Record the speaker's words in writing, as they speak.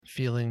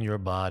feeling your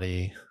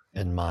body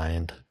and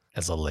mind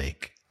as a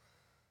lake.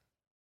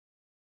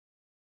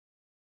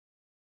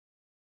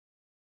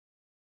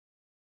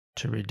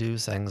 To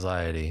reduce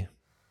anxiety,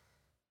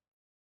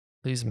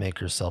 please make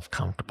yourself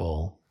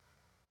comfortable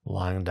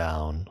lying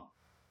down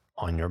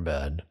on your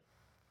bed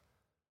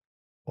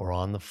or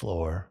on the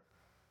floor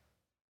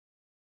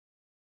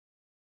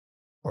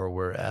or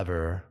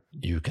wherever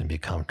you can be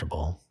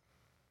comfortable.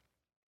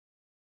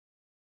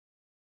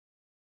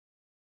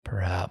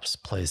 Perhaps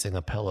placing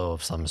a pillow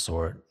of some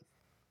sort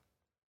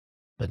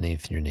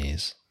beneath your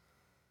knees.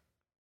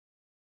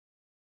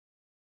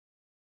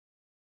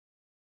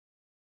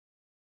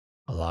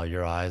 Allow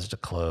your eyes to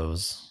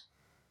close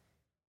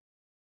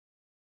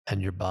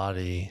and your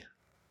body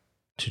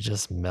to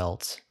just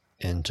melt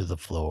into the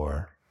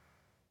floor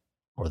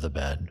or the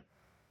bed.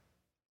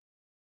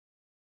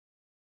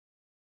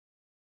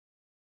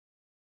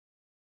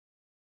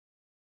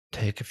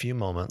 Take a few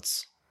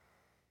moments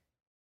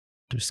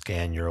to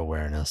scan your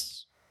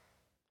awareness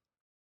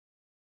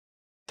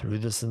through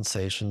the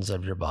sensations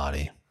of your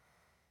body,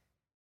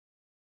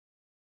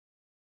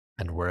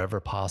 and wherever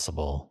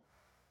possible,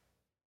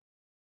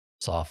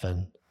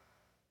 soften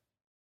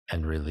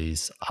and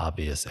release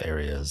obvious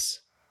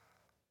areas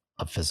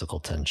of physical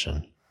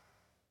tension.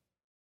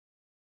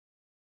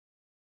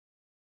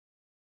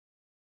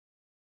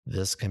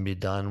 This can be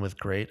done with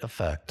great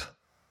effect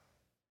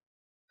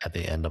at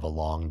the end of a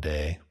long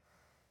day,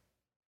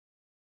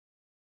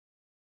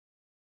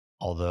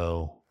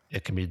 although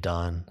it can be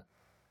done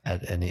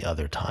at any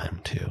other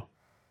time too.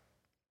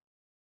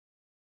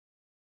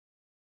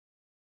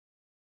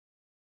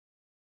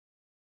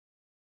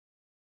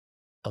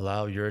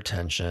 Allow your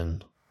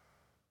attention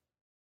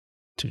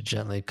to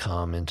gently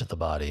come into the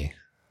body,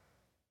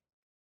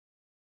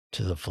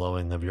 to the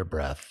flowing of your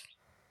breath.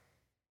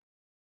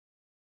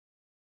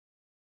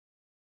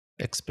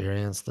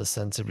 Experience the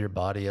sense of your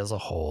body as a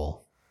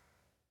whole,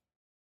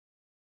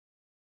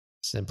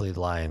 simply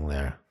lying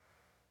there,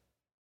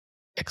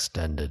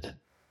 extended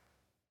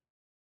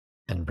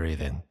and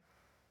breathing.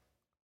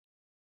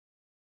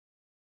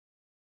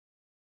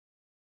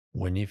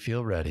 When you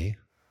feel ready,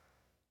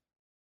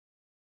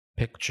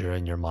 picture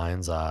in your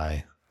mind's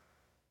eye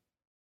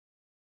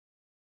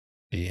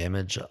the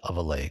image of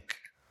a lake.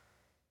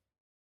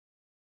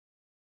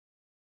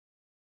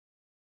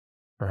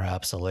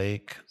 Perhaps a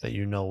lake that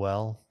you know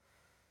well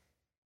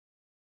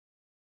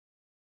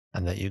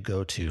and that you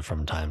go to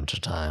from time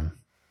to time,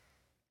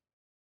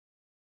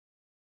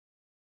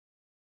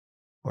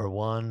 or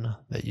one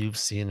that you've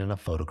seen in a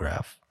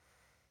photograph.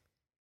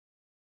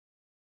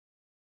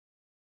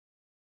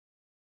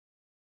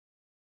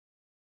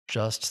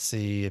 Just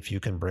see if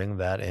you can bring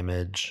that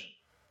image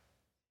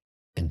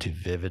into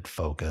vivid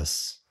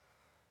focus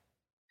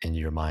in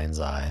your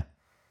mind's eye.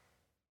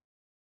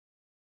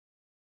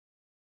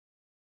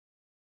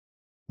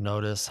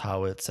 Notice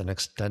how it's an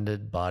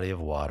extended body of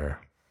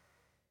water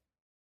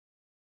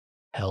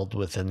held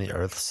within the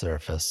Earth's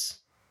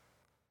surface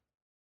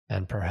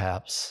and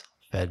perhaps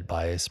fed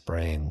by a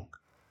spring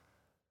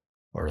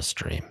or a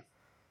stream.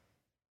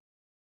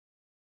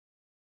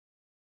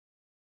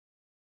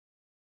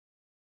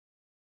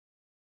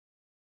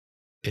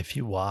 If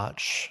you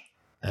watch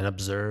and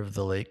observe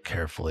the lake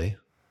carefully,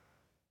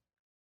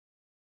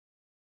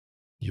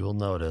 you will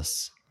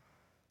notice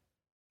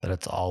that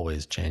it's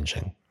always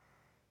changing.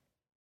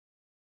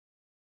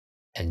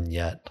 And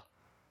yet,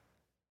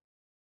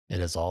 it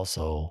is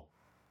also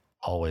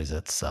always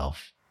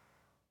itself.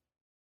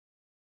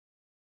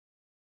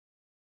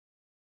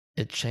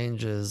 It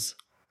changes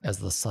as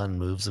the sun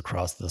moves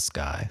across the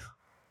sky.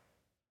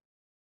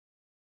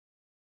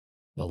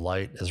 The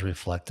light is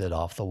reflected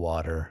off the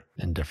water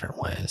in different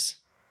ways.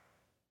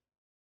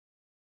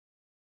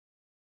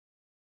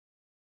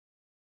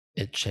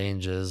 It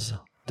changes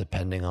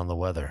depending on the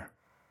weather.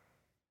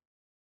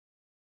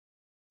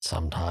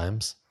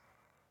 Sometimes,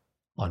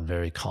 on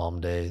very calm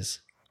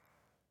days,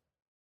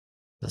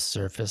 the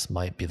surface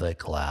might be like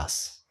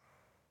glass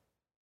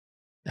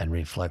and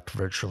reflect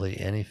virtually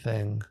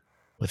anything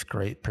with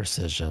great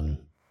precision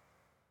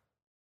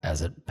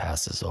as it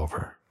passes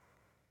over.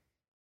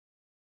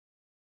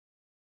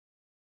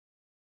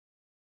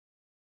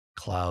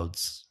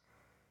 Clouds,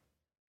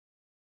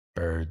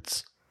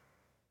 birds,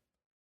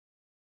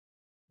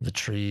 the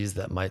trees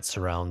that might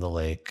surround the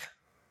lake,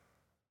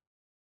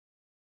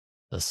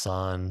 the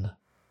sun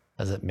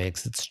as it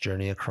makes its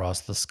journey across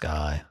the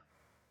sky,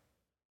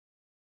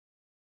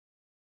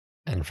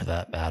 and for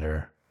that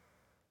matter,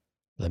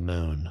 the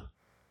moon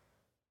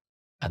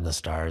and the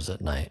stars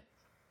at night.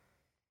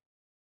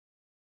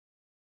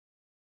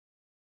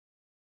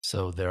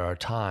 So there are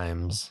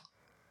times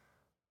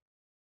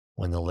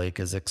when the lake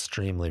is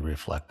extremely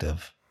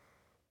reflective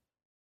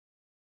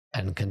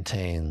and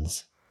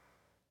contains,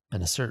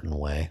 in a certain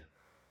way,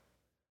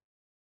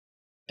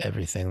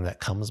 everything that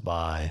comes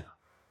by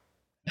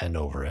and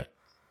over it.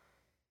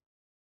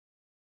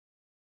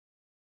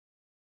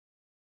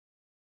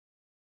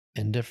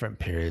 In different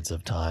periods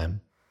of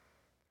time,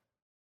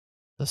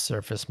 the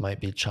surface might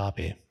be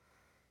choppy,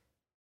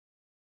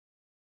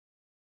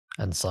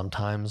 and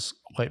sometimes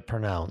quite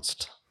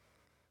pronounced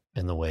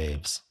in the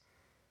waves.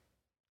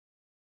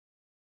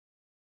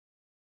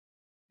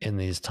 In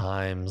these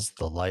times,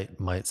 the light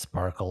might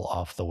sparkle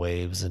off the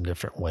waves in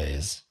different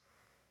ways.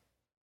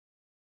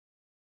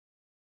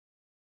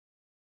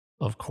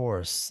 Of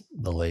course,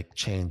 the lake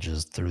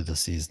changes through the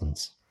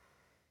seasons.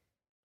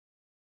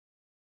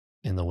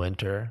 In the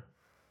winter,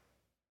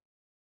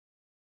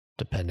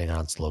 depending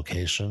on its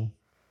location,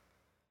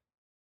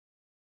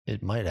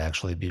 it might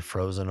actually be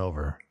frozen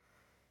over.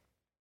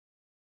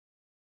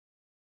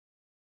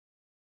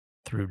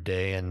 Through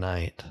day and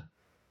night,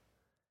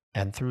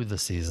 and through the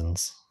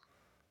seasons,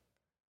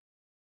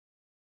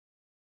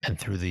 and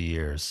through the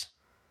years,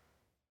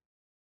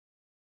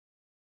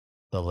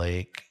 the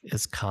lake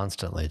is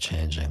constantly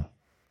changing,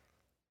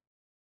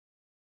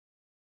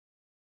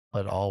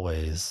 but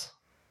always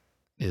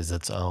is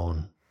its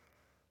own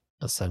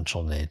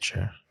essential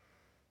nature.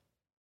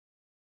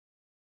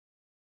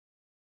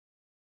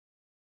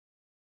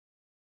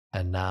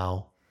 And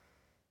now,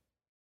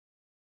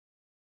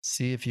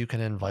 see if you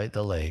can invite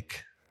the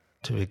lake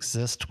to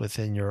exist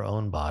within your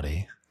own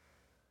body,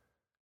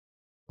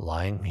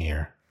 lying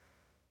here,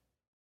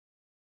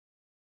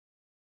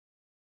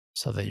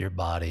 so that your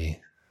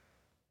body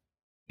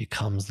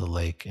becomes the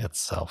lake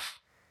itself.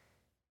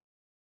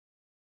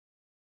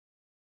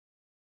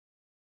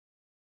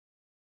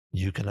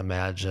 You can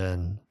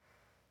imagine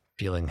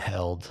feeling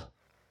held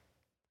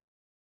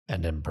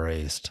and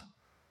embraced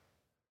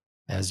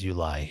as you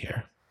lie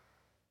here,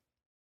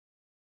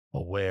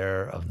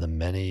 aware of the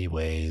many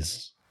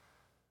ways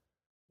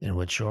in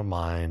which your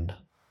mind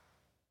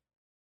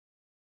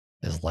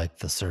is like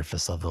the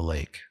surface of the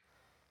lake,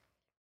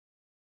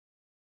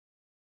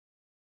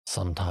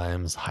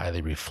 sometimes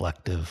highly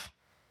reflective,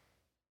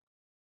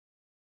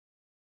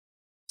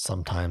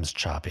 sometimes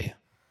choppy.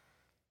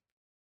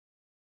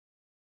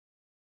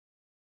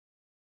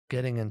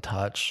 Getting in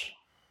touch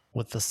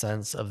with the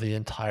sense of the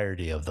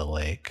entirety of the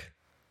lake,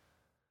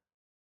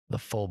 the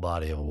full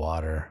body of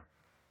water,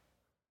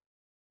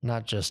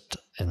 not just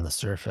in the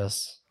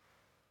surface,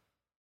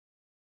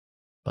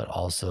 but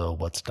also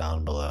what's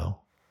down below.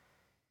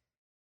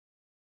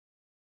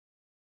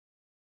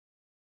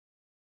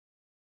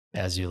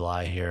 As you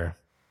lie here,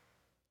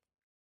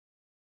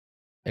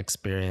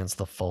 experience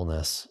the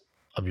fullness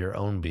of your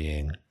own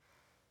being,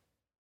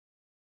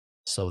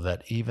 so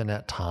that even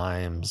at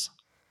times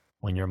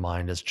when your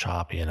mind is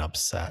choppy and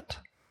upset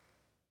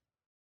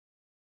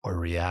or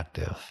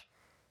reactive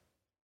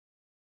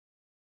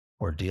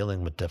or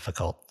dealing with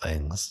difficult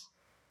things,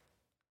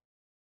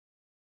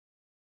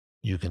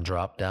 you can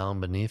drop down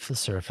beneath the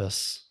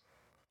surface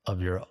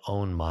of your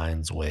own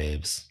mind's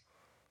waves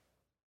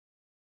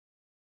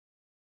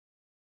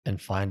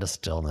and find a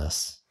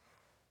stillness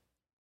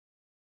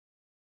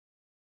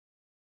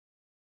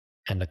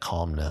and a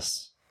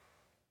calmness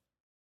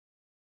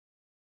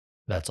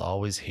that's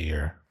always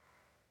here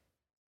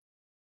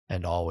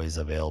and always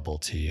available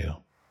to you.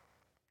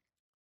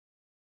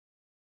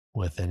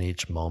 Within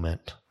each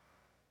moment,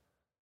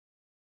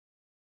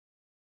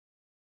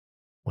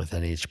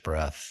 within each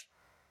breath,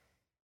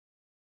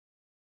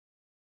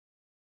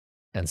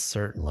 and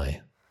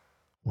certainly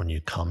when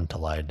you come to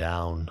lie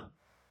down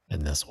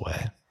in this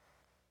way.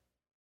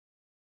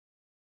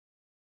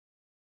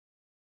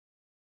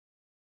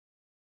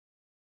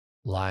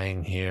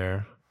 Lying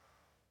here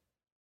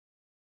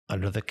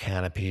under the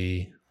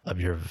canopy of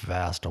your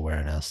vast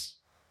awareness,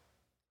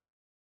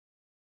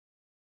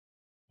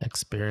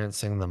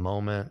 experiencing the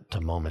moment to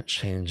moment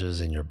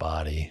changes in your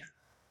body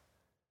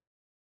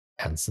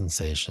and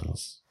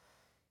sensations,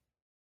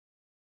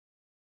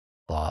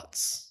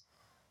 thoughts,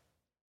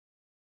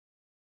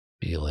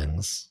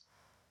 feelings,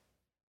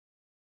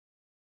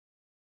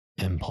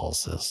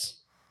 impulses,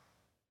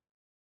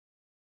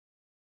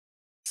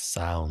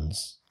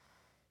 sounds,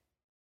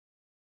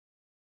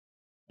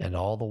 and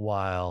all the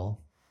while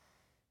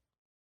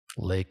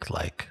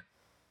lake-like,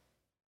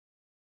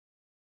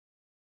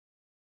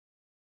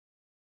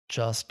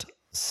 just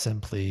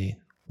simply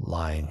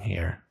lying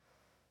here,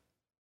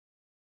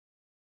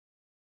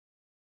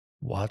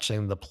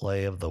 watching the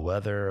play of the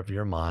weather of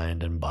your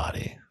mind and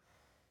body.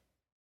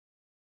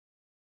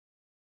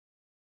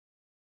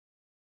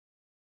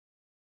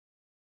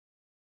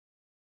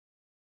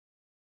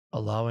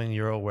 Allowing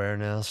your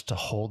awareness to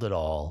hold it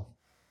all,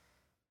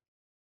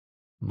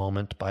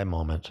 moment by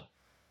moment,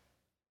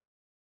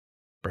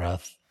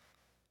 breath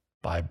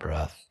by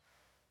breath,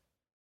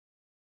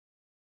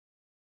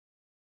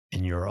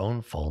 in your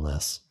own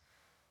fullness,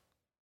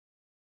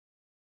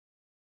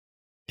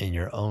 in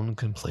your own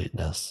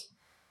completeness,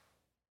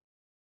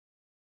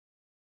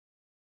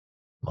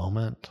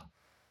 moment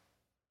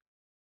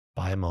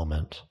by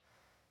moment.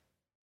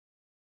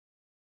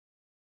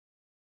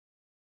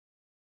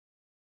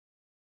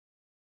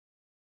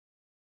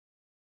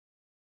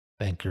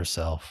 Thank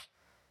yourself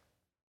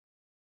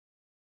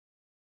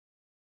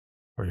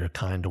for your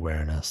kind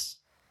awareness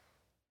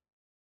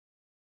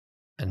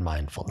and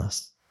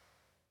mindfulness.